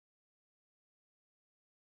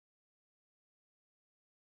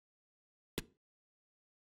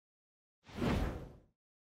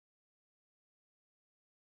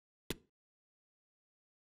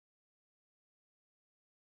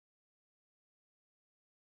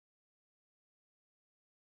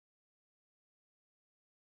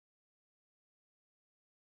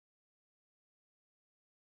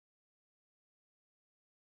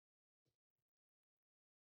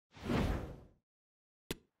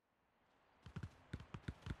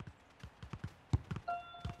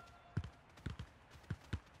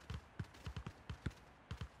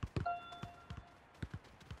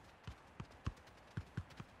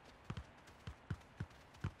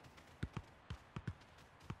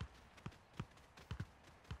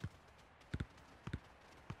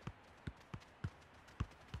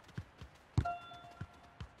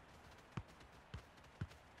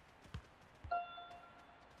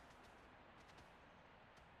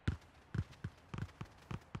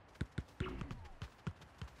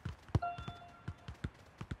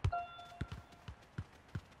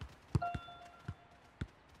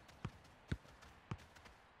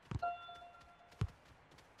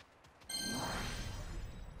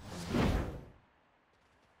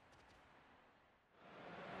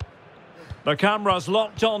The camera's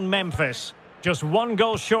locked on Memphis. Just one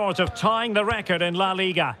goal short of tying the record in La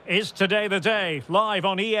Liga. Is today the day? Live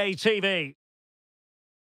on EA TV.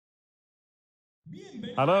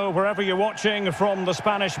 Hello, wherever you're watching from the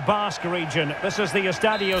Spanish Basque region. This is the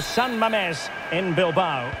Estadio San Mamés in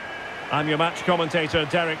Bilbao. I'm your match commentator,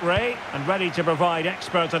 Derek Ray, and ready to provide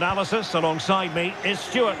expert analysis alongside me is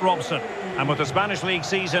Stuart Robson. And with the Spanish League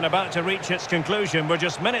season about to reach its conclusion, we're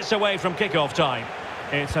just minutes away from kickoff time.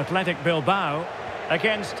 It's Athletic Bilbao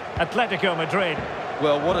against Athletico Madrid.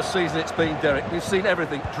 Well, what a season it's been, Derek. We've seen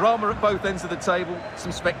everything. Drama at both ends of the table,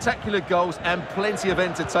 some spectacular goals and plenty of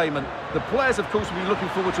entertainment. The players, of course, will be looking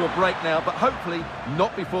forward to a break now, but hopefully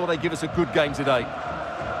not before they give us a good game today.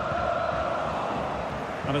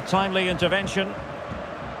 And a timely intervention.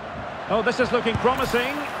 Oh, this is looking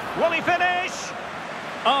promising. Will he finish?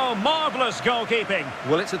 Oh, marvellous goalkeeping.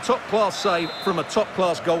 Well, it's a top-class save from a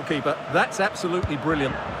top-class goalkeeper. That's absolutely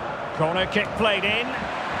brilliant. Corner kick played in.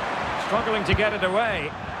 Struggling to get it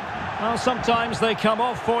away. Well, sometimes they come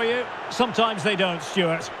off for you, sometimes they don't,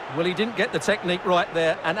 Stuart. Well, he didn't get the technique right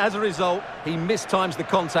there, and as a result, he mistimes the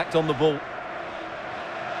contact on the ball.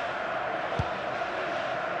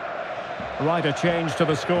 Right, a change to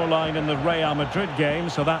the scoreline in the Real Madrid game,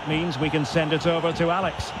 so that means we can send it over to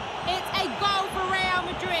Alex. It's a goal for Real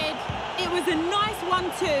Madrid. It was a nice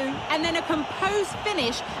 1-2 and then a composed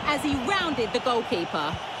finish as he rounded the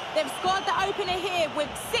goalkeeper. They've scored the opener here with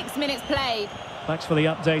 6 minutes played. Thanks for the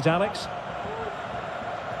update, Alex.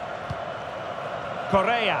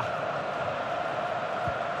 Correa.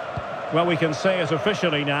 Well, we can say it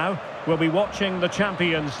officially now. We'll be watching the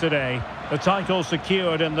champions today. The title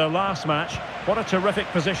secured in their last match. What a terrific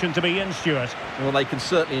position to be in, Stuart. Well, they can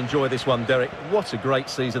certainly enjoy this one, Derek. What a great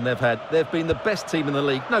season they've had. They've been the best team in the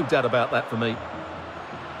league, no doubt about that for me.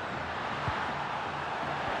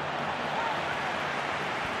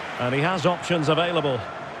 And he has options available.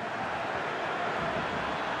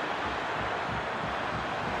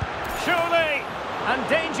 Surely! And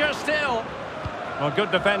danger still. Well,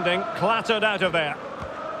 good defending, clattered out of there.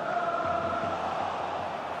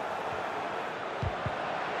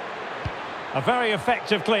 A very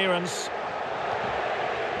effective clearance.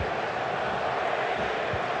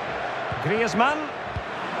 Griezmann.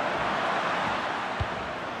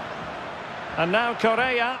 And now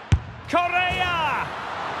Correa. Correa!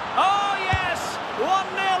 Oh, yes!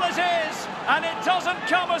 1-0 it is! And it doesn't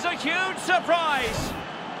come as a huge surprise.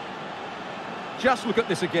 Just look at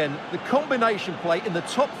this again. The combination play in the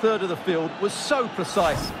top third of the field was so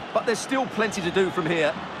precise, but there's still plenty to do from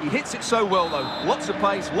here. He hits it so well, though. Lots of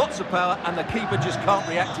pace, lots of power, and the keeper just can't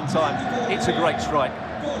react in time. It's a great strike.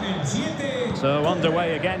 So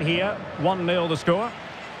underway again here. 1-0 the score.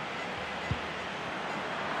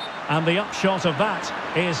 And the upshot of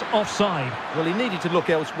that is offside. Well, he needed to look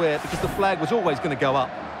elsewhere because the flag was always going to go up.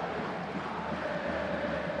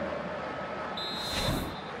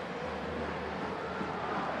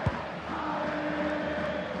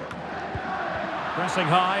 Pressing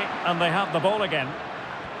high, and they have the ball again.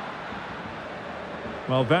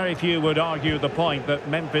 Well, very few would argue the point that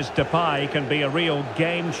Memphis Depay can be a real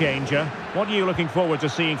game changer. What are you looking forward to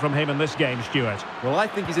seeing from him in this game, Stuart? Well, I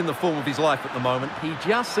think he's in the form of his life at the moment. He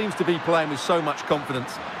just seems to be playing with so much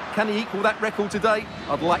confidence. Can he equal that record today?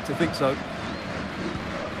 I'd like to think so.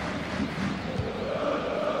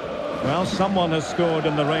 Well, someone has scored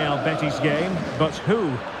in the Real Betis game, but who?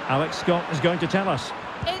 Alex Scott is going to tell us.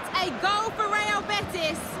 It's a goal for Real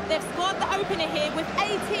Betis. They've scored the opener here with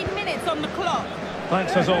 18 minutes on the clock.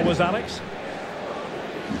 Thanks as always, Alex.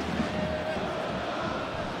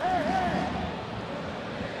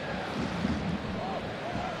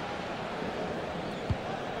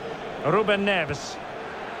 Ruben Neves.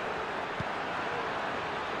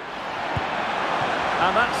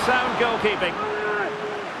 And that's sound goalkeeping.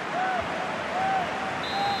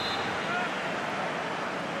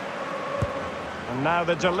 And now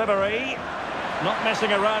the delivery. Not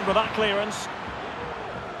messing around with that clearance.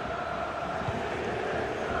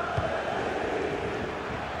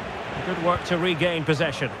 Good work to regain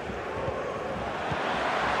possession.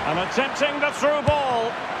 And attempting the through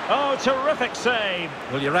ball. Oh, terrific save.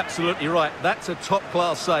 Well, you're absolutely right. That's a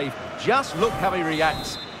top-class save. Just look how he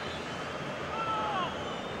reacts.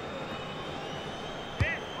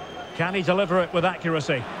 Can he deliver it with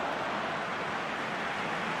accuracy?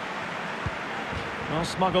 Well,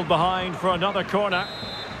 smuggled behind for another corner.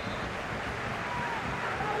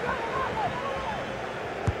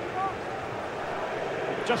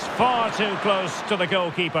 Just far too close to the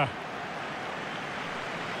goalkeeper.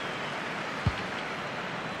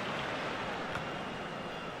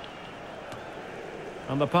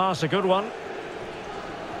 And the pass, a good one.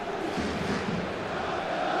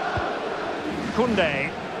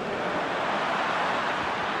 Koundé.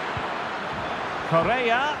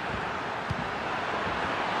 Correa.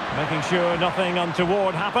 Making sure nothing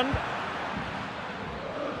untoward happened.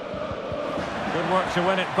 Good work to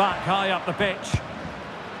win it back high up the pitch.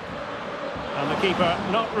 And the keeper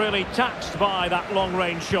not really taxed by that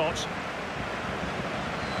long-range shot.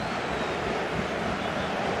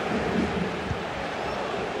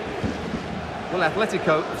 Well,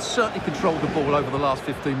 Athletico have certainly controlled the ball over the last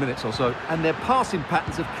 15 minutes or so, and their passing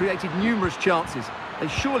patterns have created numerous chances. They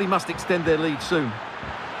surely must extend their lead soon.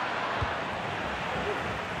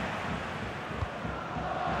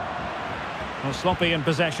 Well, sloppy in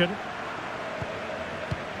possession.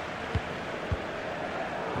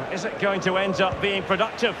 Is it going to end up being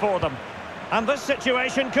productive for them? And this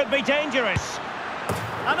situation could be dangerous.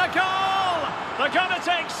 And a goal! They're going to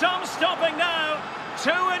take some stopping now. 2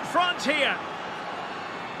 in front here.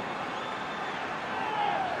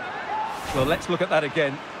 Well, let's look at that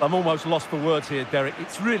again. I'm almost lost for words here, Derek.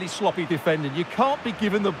 It's really sloppy defending. You can't be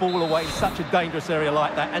giving the ball away in such a dangerous area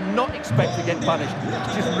like that and not expect to get punished.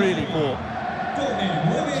 It's just really poor.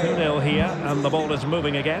 2-0 here, and the ball is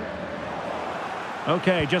moving again.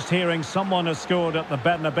 OK, just hearing someone has scored at the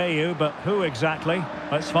Bernabeu, but who exactly?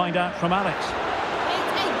 Let's find out from Alex.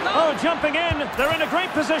 Oh, jumping in. They're in a great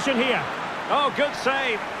position here. Oh, good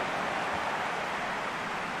save.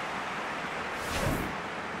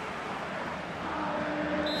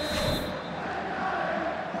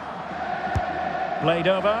 Played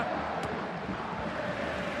over.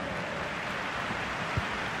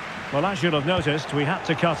 Well, as you'll have noticed, we had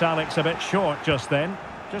to cut Alex a bit short just then.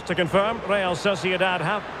 Just to confirm, Real Sociedad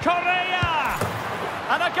have Correa!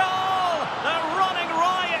 And a goal! They're running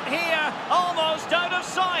riot here, almost out of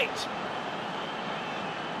sight.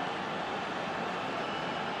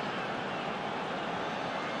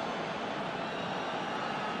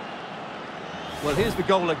 Well, here's the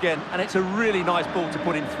goal again, and it's a really nice ball to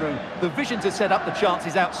put him through. The vision to set up the chance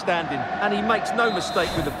is outstanding, and he makes no mistake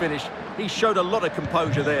with the finish. He showed a lot of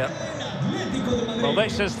composure there. Well,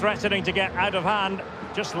 this is threatening to get out of hand.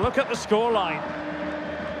 Just look at the scoreline.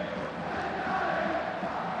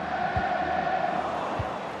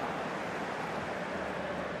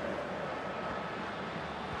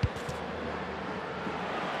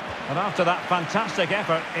 And after that fantastic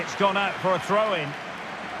effort, it's gone out for a throw-in.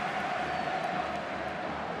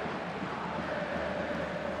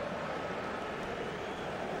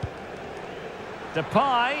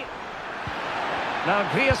 Depay. Now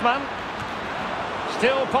Griezmann.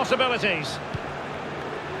 Still possibilities.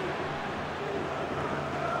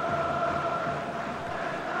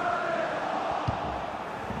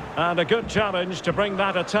 And a good challenge to bring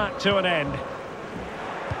that attack to an end.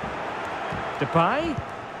 Depay.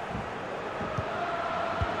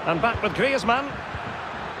 And back with Griezmann.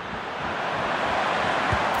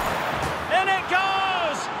 In it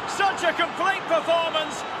goes! Such a complete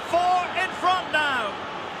performance. 4 in front now.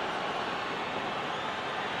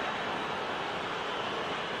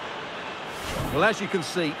 Well, as you can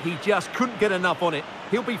see, he just couldn't get enough on it.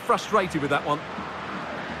 He'll be frustrated with that one.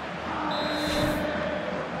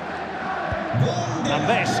 And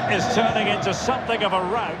this is turning into something of a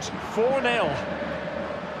rout. 4-0.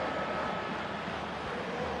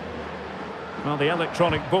 Well, the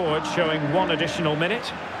electronic board showing 1 additional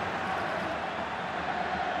minute.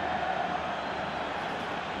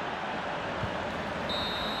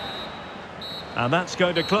 And that's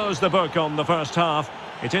going to close the book on the first half.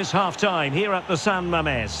 It is half-time here at the San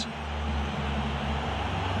Mamés.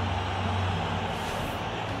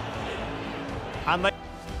 And they...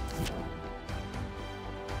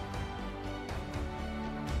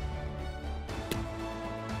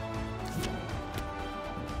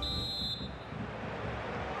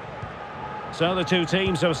 So the two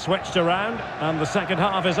teams have switched around, and the second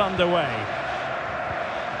half is underway.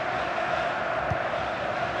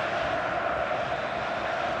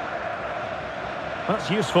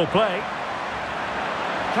 That's useful play.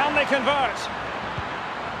 Can they convert?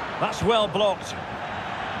 That's well blocked.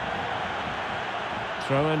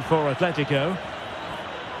 Throw in for Athletico.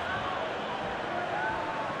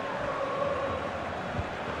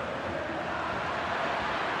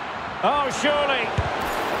 Oh, surely.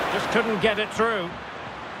 Just couldn't get it through.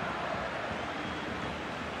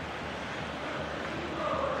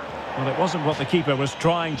 Well, it wasn't what the keeper was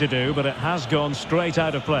trying to do, but it has gone straight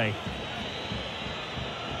out of play.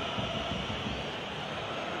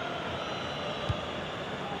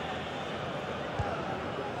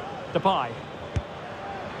 Depay.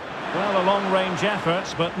 Well, a long-range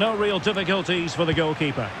effort, but no real difficulties for the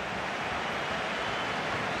goalkeeper.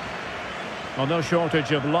 Well, no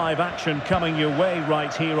shortage of live action coming your way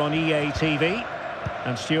right here on EA TV.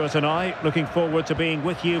 And Stuart and I looking forward to being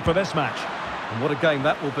with you for this match. And what a game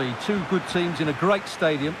that will be. Two good teams in a great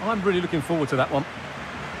stadium. I'm really looking forward to that one.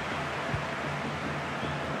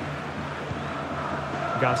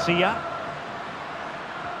 Garcia.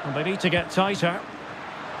 And they need to get tighter.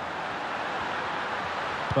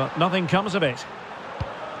 But nothing comes of it.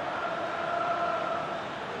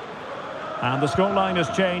 And the scoreline has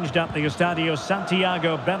changed at the Estadio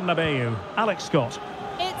Santiago Bernabeu. Alex Scott.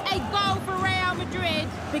 It's a goal for Real Madrid.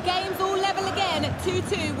 The game's all level again at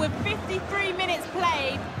 2-2 with 53 minutes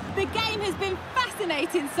played. The game has been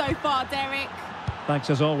fascinating so far, Derek. Thanks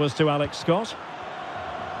as always to Alex Scott.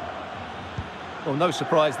 Well, no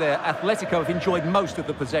surprise there. Athletico have enjoyed most of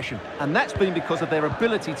the possession, and that's been because of their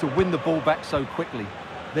ability to win the ball back so quickly.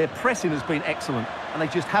 Their pressing has been excellent, and they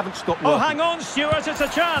just haven't stopped working. Oh, hang on, Stuart, it's a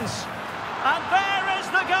chance. And there is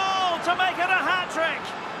the goal to make it a hat-trick.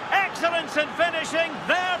 Excellence in finishing,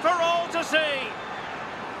 there for all to see.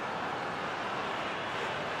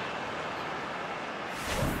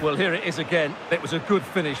 Well, here it is again. It was a good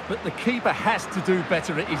finish, but the keeper has to do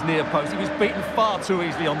better at his near post. He was beaten far too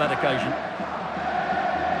easily on that occasion.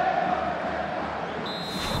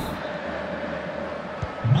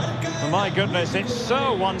 Oh, my goodness, it's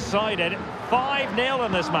so one-sided. 5-0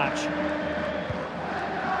 in this match.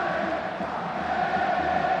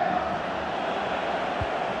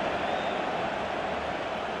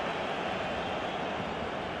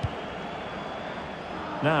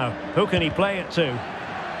 Now, who can he play it to?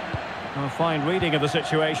 A fine reading of the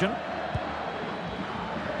situation.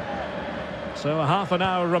 So a half an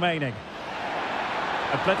hour remaining.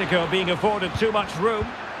 Athletico being afforded too much room.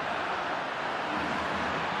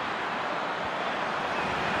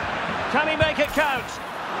 Can he make it count?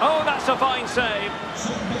 Oh, that's a fine save.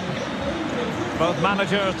 Both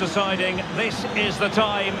managers deciding this is the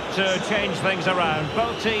time to change things around.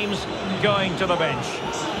 Both teams going to the bench.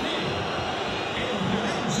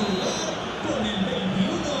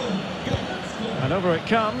 And over it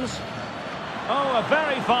comes. Oh, a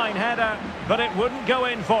very fine header, but it wouldn't go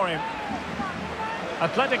in for him.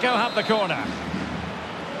 Athletico have the corner.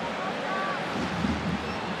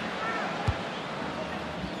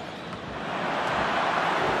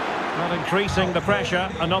 Not increasing the pressure,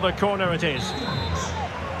 another corner it is.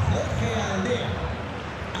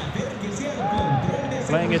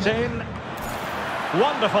 Playing it in.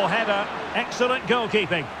 Wonderful header, excellent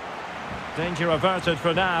goalkeeping. Danger averted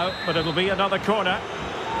for now, but it'll be another corner.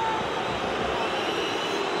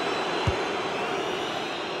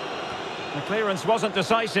 The clearance wasn't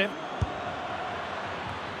decisive.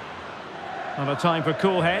 Not a time for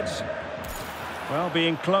cool heads. Well,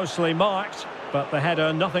 being closely marked, but the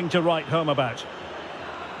header nothing to write home about.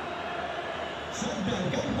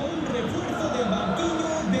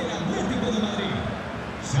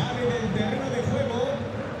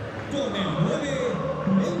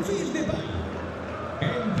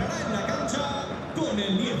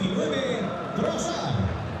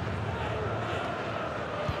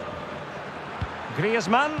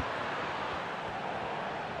 Griezmann.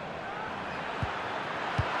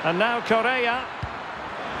 And now Correa.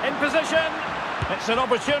 In position. It's an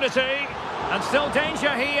opportunity. And still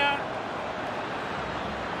danger here.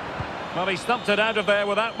 Well, he stumped it out of there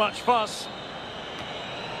without much fuss.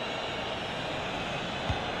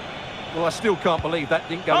 Well, I still can't believe that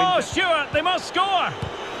didn't go in. Oh, Stuart, they must score.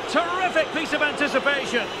 Terrific piece of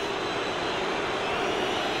anticipation.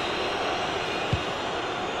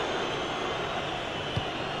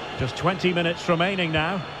 Just 20 minutes remaining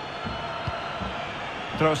now.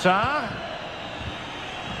 Trossard.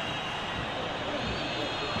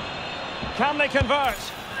 Can they convert?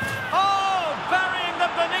 Oh, burying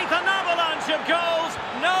them beneath an avalanche of goals.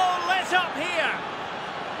 No let up here.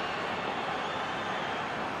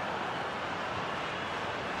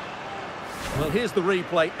 Well, here's the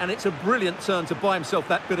replay, and it's a brilliant turn to buy himself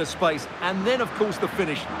that bit of space. And then, of course, the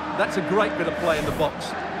finish. That's a great bit of play in the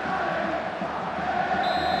box.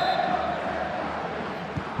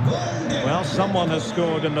 Well, someone has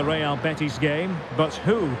scored in the Real Betis game, but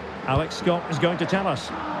who? Alex Scott is going to tell us.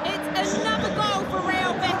 It's another goal for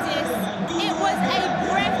Real Betis. It was a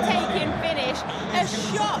breathtaking finish, a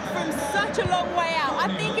shot from such a long way out.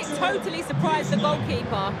 I think it totally surprised the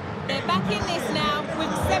goalkeeper. They're back in this now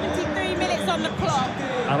with 73 minutes on the clock.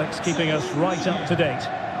 Alex keeping us right up to date.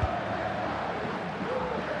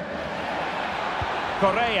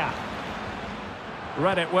 Correa.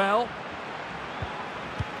 Read it well.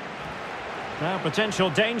 Now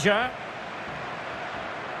potential danger.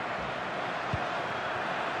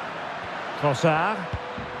 Trossard.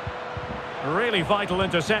 Really vital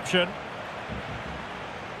interception.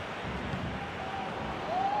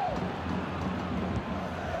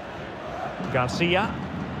 Garcia.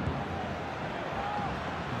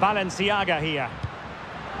 Balenciaga here.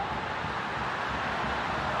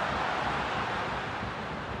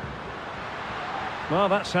 Well,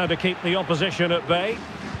 that's how to keep the opposition at bay.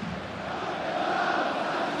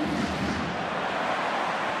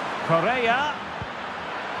 Correa.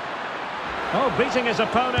 Oh, beating his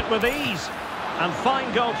opponent with ease. And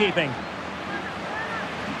fine goalkeeping.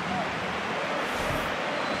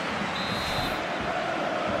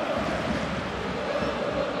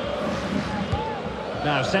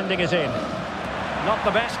 Now sending it in. Not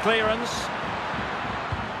the best clearance.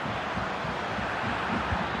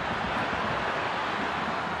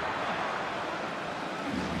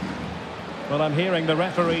 Well, I'm hearing the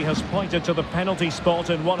referee has pointed to the penalty spot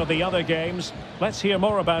in one of the other games. Let's hear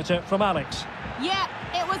more about it from Alex. Yeah,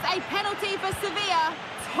 it was a penalty for Sevilla.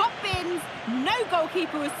 Top bins. No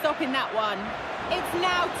goalkeeper was stopping that one. It's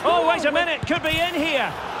now... Oh, wait a minute. Could be in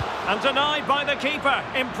here. And denied by the keeper.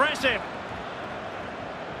 Impressive.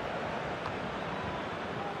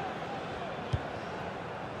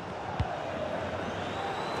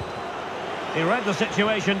 He read the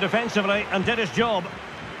situation defensively and did his job.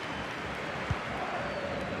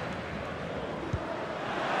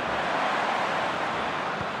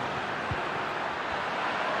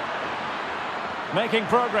 Making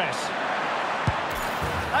progress.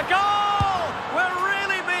 A goal! We're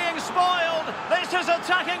really being spoiled. This is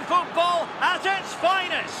attacking football at its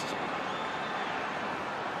finest.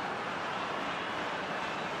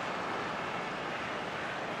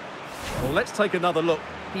 Well, let's take another look.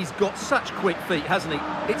 He's got such quick feet, hasn't he?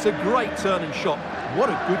 It's a great turn and shot. What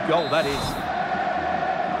a good goal that is.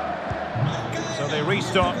 So they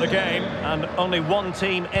restart the game, and only one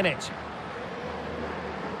team in it.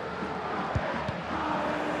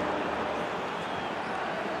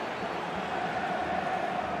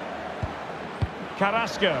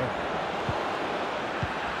 Carrasco.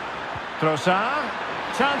 Trossard.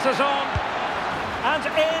 Chances on. And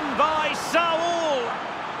in by Saul.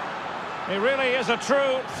 He really is a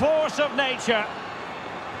true force of nature.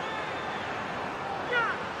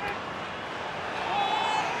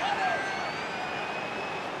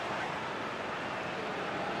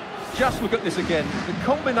 Just look at this again. The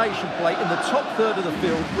combination play in the top third of the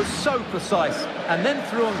field was so precise. And then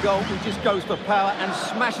through on goal, he just goes for power and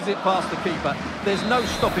smashes it past the keeper. There's no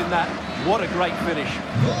stopping that. What a great finish.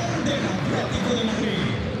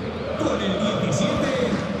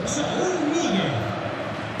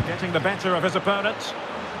 Getting the better of his opponent.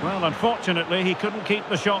 Well, unfortunately, he couldn't keep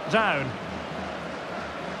the shot down.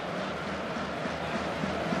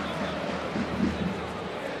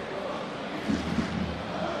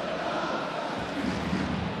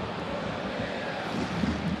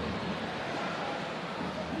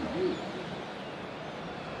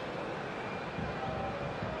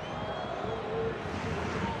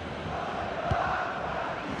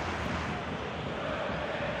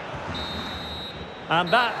 And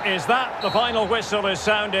that is that. The final whistle is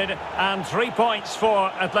sounded, and 3 points for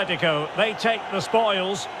Athletico. They take the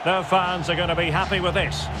spoils. Their fans are going to be happy with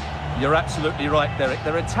this. You're absolutely right, Derek.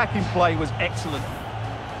 Their attacking play was excellent.